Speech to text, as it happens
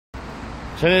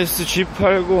제네시스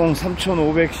G80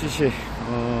 3500cc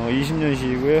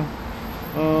 20년식이고요.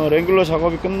 랭글러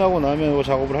작업이 끝나고 나면 이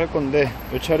작업을 할 건데,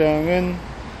 이 차량은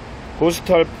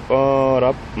고스트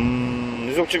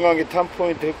유속 증강기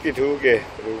탐포인트 흡기 2개,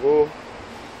 그리고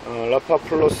라파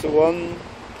플러스 1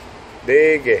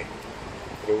 4개,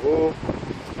 그리고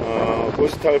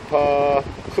고스트 알파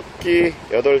흡기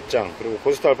 8장, 그리고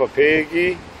고스트 알파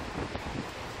배기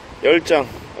 10장,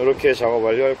 이렇게 작업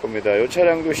완료할 겁니다. 이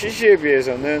차량도 CC에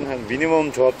비해서는 한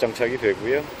미니멈 조합 장착이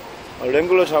되고요.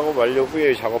 랭글러 작업 완료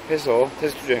후에 작업해서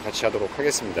테스트 주행 같이 하도록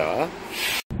하겠습니다.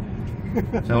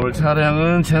 자, 오늘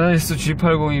차량은 제네시스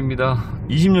G80입니다.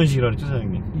 20년식이라고 했죠,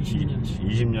 사장님?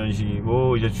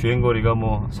 20년식이고, 이제 주행거리가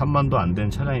뭐 3만도 안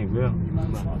된 차량이고요.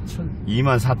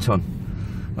 24,000.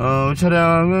 이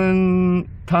차량은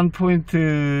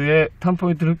탐포인트를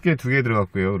흡기 2개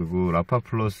들어갔고요. 그리고 라파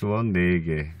플러스 1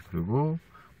 4개, 그리고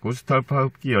고스트 알파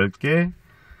흡기 10개,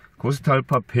 고스트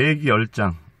알파 배기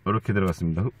 10장, 이렇게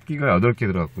들어갔습니다. 흡기가 8개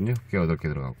들어갔군요. 흡기가 8개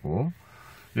들어갔고,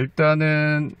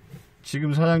 일단은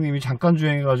지금 사장님이 잠깐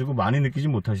주행해가지고 많이 느끼지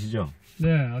못하시죠?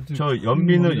 네, 아직. 저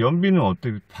연비는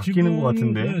어떻게 바뀌는 것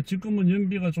같은데? 네, 지금은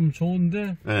연비가 좀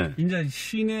좋은데, 네. 이제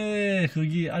시내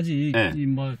거기 아직 네.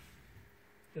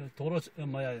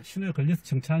 시내에 걸려서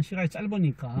정차한 시간이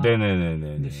짧으니까.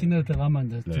 네네네네. 시내에 들어가면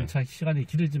이제 네. 정차 시간이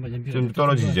길어지면 연비가 좀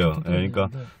떨어지죠. 네, 그러니까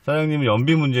사장님은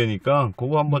연비 문제니까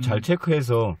그거 한번 잘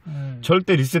체크해서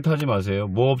절대 리셋하지 마세요.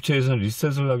 모 업체에서는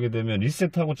리셋을 하게 되면,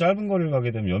 리셋하고 짧은 거리를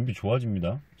가게 되면 연비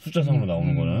좋아집니다. 숫자상으로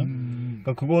나오는 거는.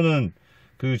 그러니까 그거는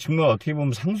정말 어떻게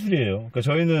보면 상술이에요. 그러니까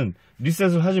저희는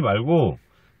리셋을 하지 말고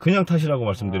그냥 타시라고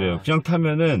말씀드려요. 그냥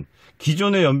타면은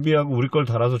기존의 연비하고 우리 걸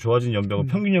달아서 좋아진 연비하고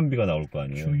평균 연비가 나올 거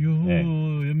아니에요. 주유 네.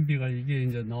 연비가 이게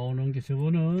이제 나오는 게,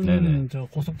 저거는 네네. 저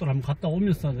고속도로 한번 갔다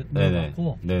오면서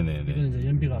나왔고, 이건 이제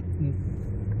연비가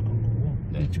거고,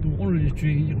 네. 지금 오늘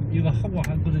주행 이거 하고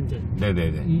한 거는 이제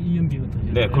네네네. 이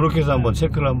연비거든요. 네, 그렇게 해서 한번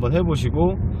체크를 한번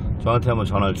해보시고 저한테 한번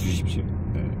전화를 주십시오.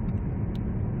 네.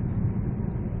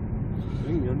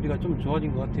 연비가 좀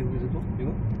좋아진 것 같아요, 그래도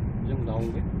이거?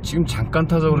 나온 게? 지금 잠깐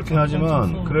타서 그렇긴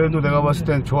하지만 그래도 내가 봤을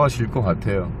땐 좋아질 것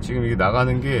같아요. 지금 이게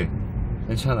나가는 게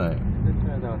괜찮아요.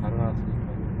 센터에다가 달아놨으니까.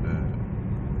 네.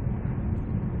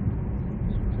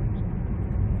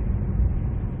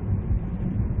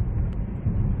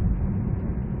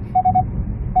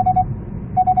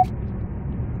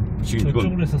 지금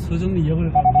저쪽으로 해서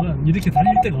서정리역을 가면 이렇게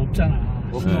달릴 데가 없잖아.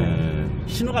 네.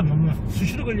 신호가 몇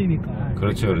수시로 걸리니까.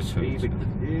 그렇죠.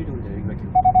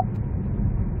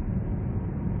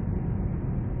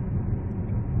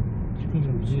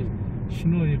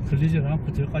 신호에 걸리지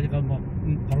않고 저까지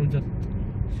가면 바로 이제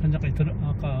현장까지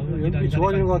아까 연비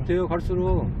좋아지는 것 같아요.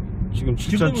 갈수록 지금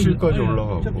 7.7까지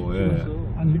올라가고, 예.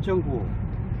 한 1.9.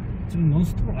 지금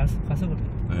논스톱으로 가서 그래.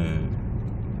 예.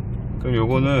 그럼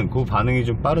요거는 그 반응이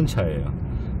좀 빠른 차예요.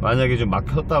 만약에 좀 막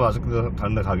켰다 마스크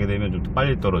간다 가게 되면 좀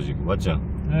빨리 떨어지고, 맞죠?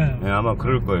 네. 예, 아마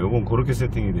그럴 거예요. 요건 그렇게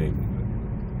세팅이 되어 있는 거예요.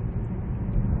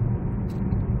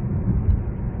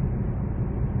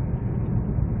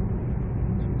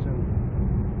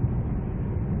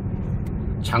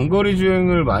 장거리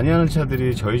주행을 많이 하는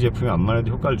차들이 저희 제품이 암만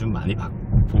해도 효과를 좀 많이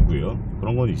보고요.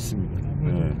 그런 건 있습니다.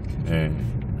 네. 네.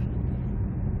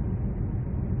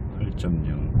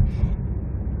 8.0.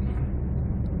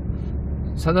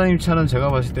 사장님 차는 제가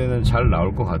봤을 때는 잘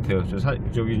나올 것 같아요.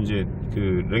 저기 이제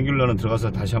랭귤러는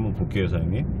들어가서 다시 한번 볼게요,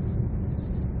 사장님.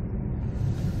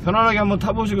 편안하게 한번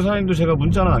타보시고, 사장님도 제가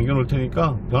문자는 남겨놓을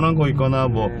테니까 변한 거 있거나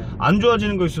뭐 안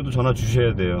좋아지는 거 있어도 전화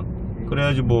주셔야 돼요.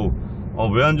 그래야지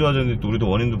왜 안 좋아졌는지 우리도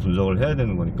원인도 분석을 해야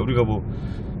되는 거니까. 우리가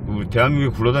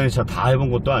대한민국에 굴러다니는 차 다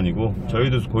해본 것도 아니고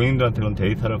저희도 고객님들한테 그런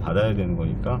데이터를 받아야 되는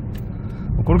거니까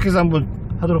그렇게 해서 한번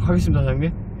하도록 하겠습니다,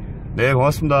 사장님. 네,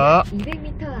 고맙습니다.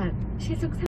 200m 앞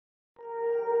시속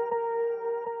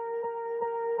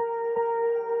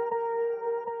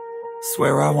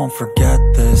Swear I won't forget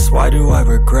this, why do I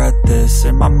regret this?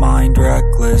 In my mind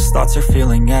reckless, thoughts are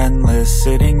feeling endless.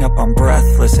 Sitting up I'm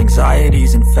breathless,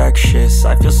 anxiety's infectious.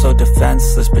 I feel so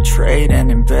defenseless, betrayed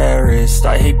and embarrassed.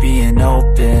 I hate being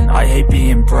open, I hate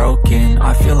being broken.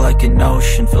 I feel like an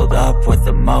ocean filled up with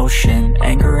emotion.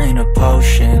 Anger ain't a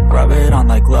potion, rub it on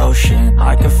like lotion.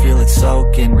 I can feel it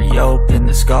soaking, reopen,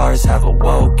 the scars have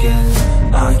awoken.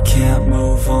 I can't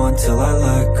move on till I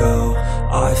let go.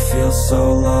 I feel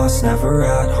so lost, never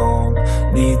at home.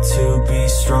 Need to be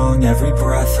strong, every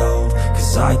breath hold.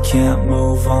 Cause I can't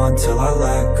move on till I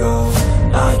let go.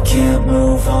 I can't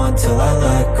move on till I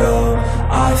let go.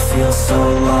 I feel so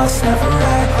lost, never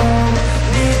at home.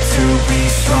 Need to be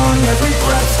strong, every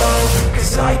breath hold.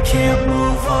 Cause I can't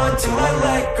move on till I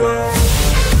let go.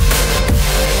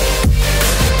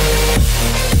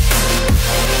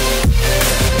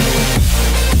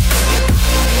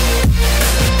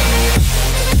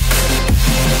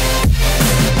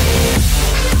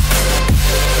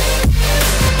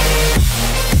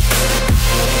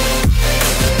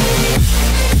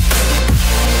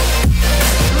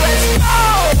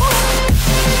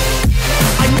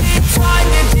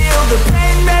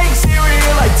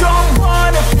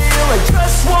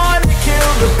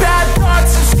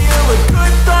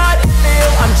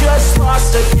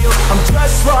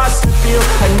 nice lost to feel.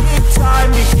 I need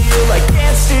time to heal, I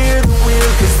can't steer the wheel,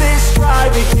 cause this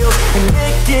driving feels, and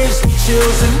it gives me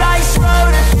chills. A nice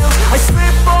road it feels, I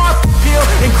slip off the peel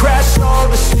and crash all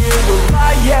the steel. Will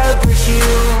I ever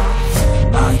heal?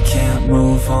 I can't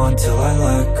move on till I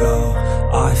let go.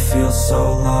 I feel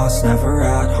so lost, never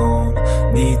at home.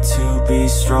 Need to be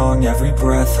strong, every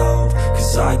breath hold,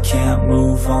 cause I can't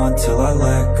move on till I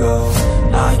let go.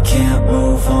 I can't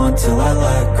move on till I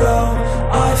let go.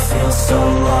 I feel so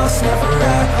lost, never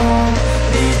at home.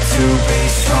 Need to be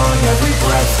strong, every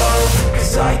breath hold,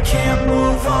 cause I can't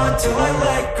move on till I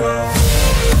let go.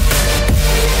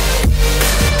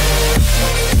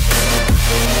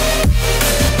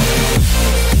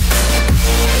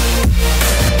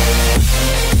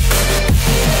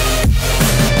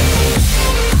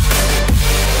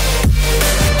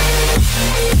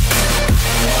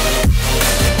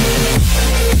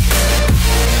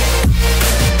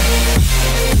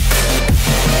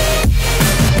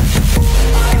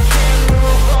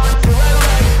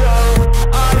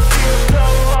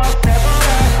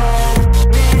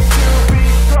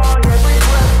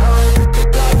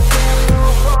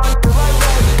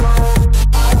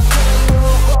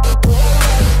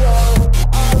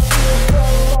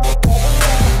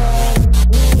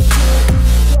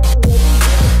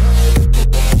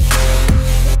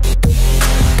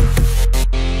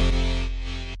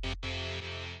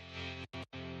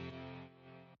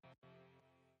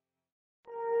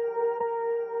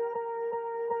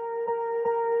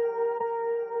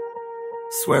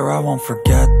 Swear I won't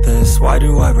forget this, why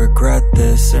do I regret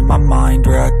this? In my mind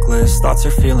reckless, thoughts are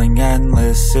feeling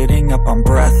endless. Sitting up, I'm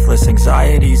breathless,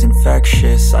 anxiety's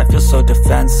infectious. I feel so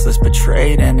defenseless,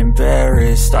 betrayed and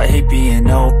embarrassed. I hate being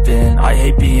open, I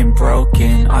hate being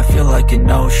broken. I feel like an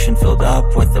ocean filled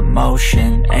up with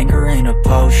emotion. Anger ain't a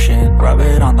potion, rub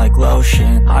it on like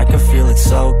lotion. I can feel it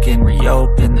soaking,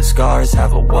 reopen, the scars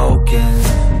have awoken.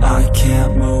 I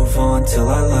can't move on till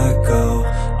I let go.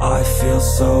 I feel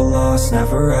so lost,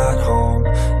 never at home.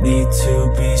 Need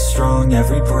to be strong,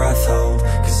 every breath hold,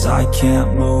 cause I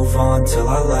can't move on till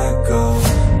I let go.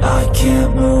 I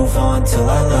can't move on till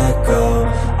I let go.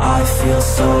 I feel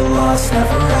so lost,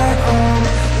 never at home.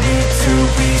 Need to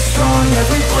be strong,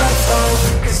 every breath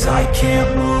hold, cause I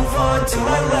can't move on till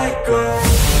I let go.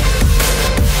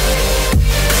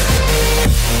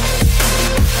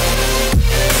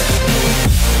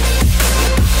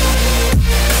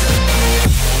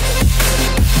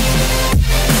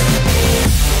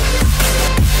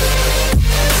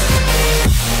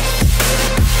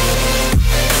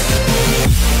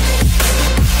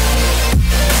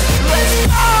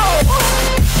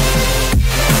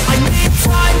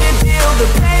 The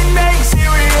pain makes it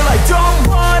real, I don't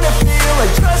wanna feel, I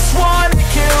just wanna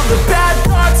kill the bad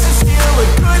thoughts and steal a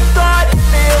good thought and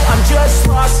feel. I'm just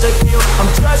lost, I feel, I'm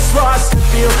just lost to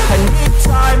feel. I need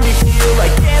time to heal, I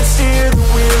can't steer the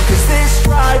wheel, cause this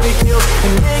driving feels,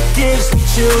 and it gives me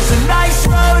chills. A nice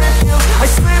road it feels, I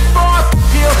slip off the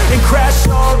peel and crash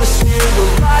all the steel.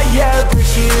 Will I ever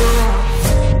heal?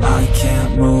 I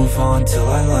can't move on till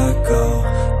I let go.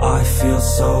 I feel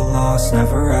so lost,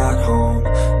 never at home.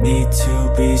 Need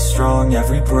to be strong,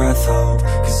 every breath hold,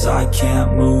 cause I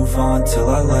can't move on till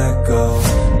I let go.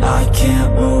 I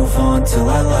can't move on till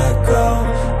I let go.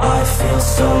 I feel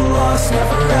so lost,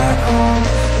 never at home.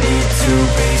 Need to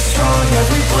be strong,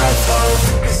 every breath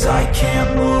hold, cause I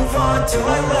can't move on till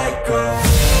I let go.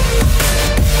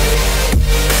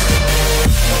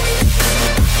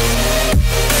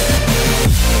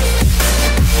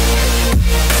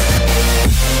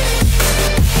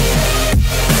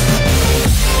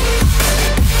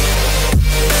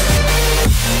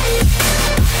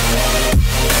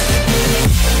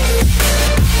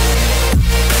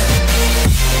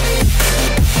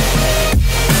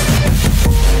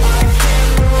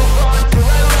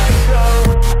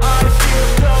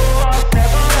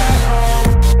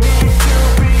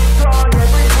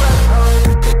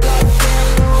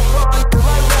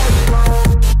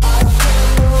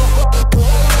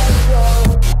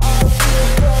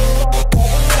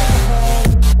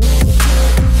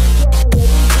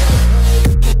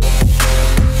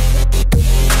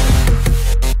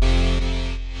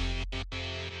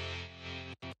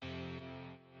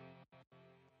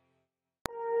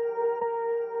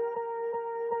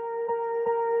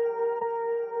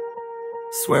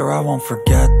 Swear I won't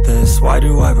forget this, why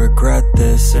do I regret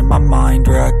this? In my mind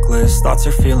reckless, thoughts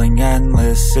are feeling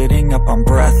endless. Sitting up, I'm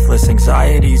breathless,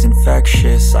 anxiety's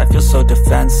infectious. I feel so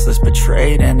defenseless,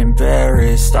 betrayed and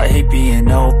embarrassed. I hate being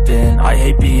open, I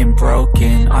hate being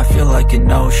broken. I feel like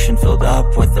an ocean filled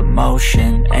up with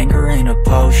emotion. Anger ain't a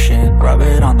potion, rub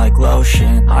it on like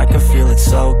lotion. I can feel it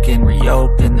soaking. broken.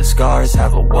 Reopen, the scars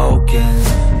have awoken.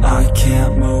 I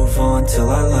can't move on till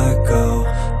I let go.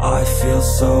 I feel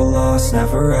so lost,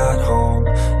 never at home.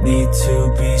 Need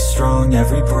to be strong,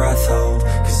 every breath hold.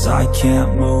 Cause I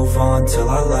can't move on till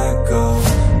I let go.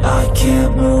 I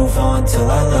can't move on till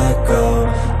I let go.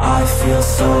 I feel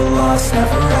so lost,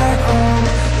 never at home.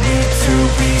 Need to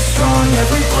be strong,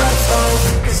 every breath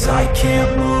hold. Cause I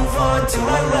can't move on till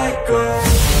I let go.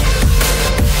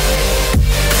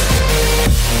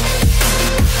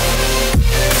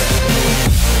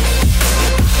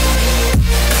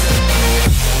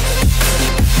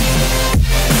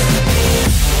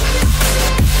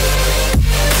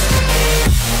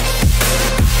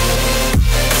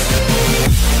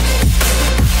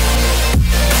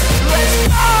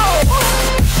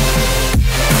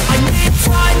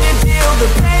 The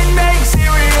pain makes it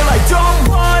real. I don't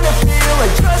wanna feel. I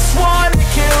just wanna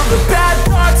kill the bad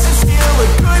thoughts and steal a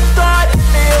good thought and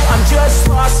feel. I'm just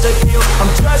lost to feel.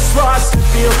 I'm just lost to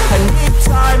feel. I need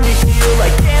time to heal. I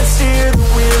can't steer the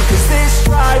wheel. Cause this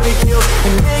drive to kill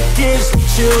and it gives me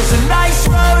chills. A nice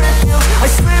road to feel. I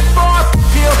slip off the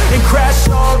peel and crash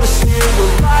all the steel.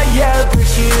 Will I ever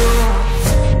heal?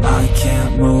 I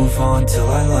can't move on till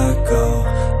I let go.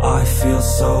 I feel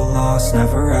so lost,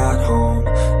 never at home.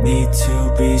 Need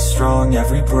to be strong,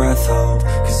 every breath hold.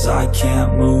 Cause I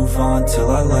can't move on till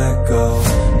I let go.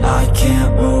 I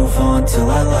can't move on till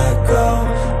I let go.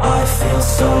 I feel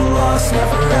so lost,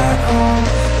 never at home.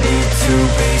 Need to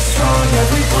be strong,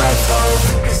 every breath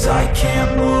hold. Cause I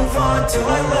can't move on till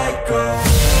I let go.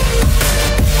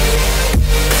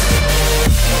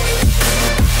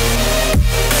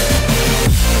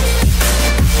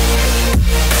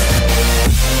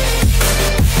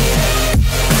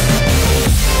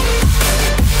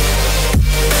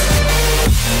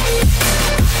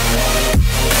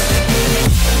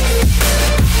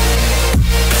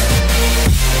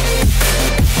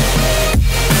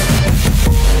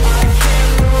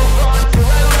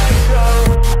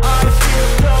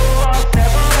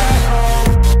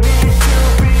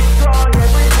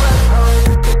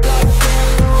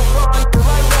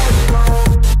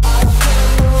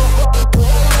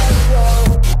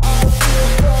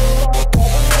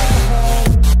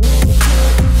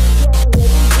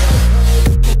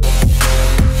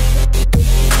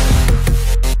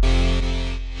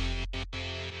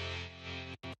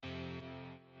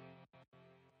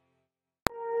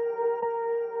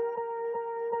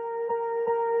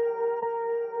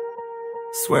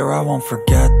 Swear I won't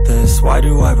forget this, why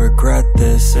do I regret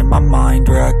this? In my mind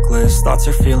reckless, thoughts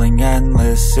are feeling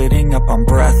endless. Sitting up I'm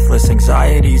breathless,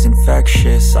 anxiety's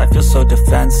infectious. I feel so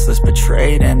defenseless,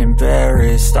 betrayed and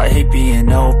embarrassed. I hate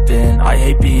being open, I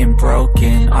hate being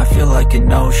broken. I feel like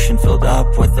an ocean filled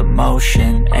up with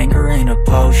emotion. Anger ain't a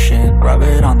potion, rub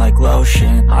it on like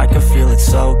lotion. I can feel it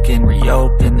soaking,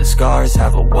 reopen, the scars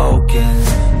have awoken.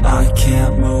 I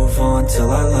can't move on till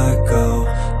I let go.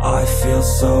 I feel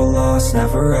so lost,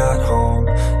 never at home.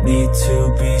 Need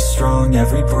to be strong,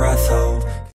 every breath hold.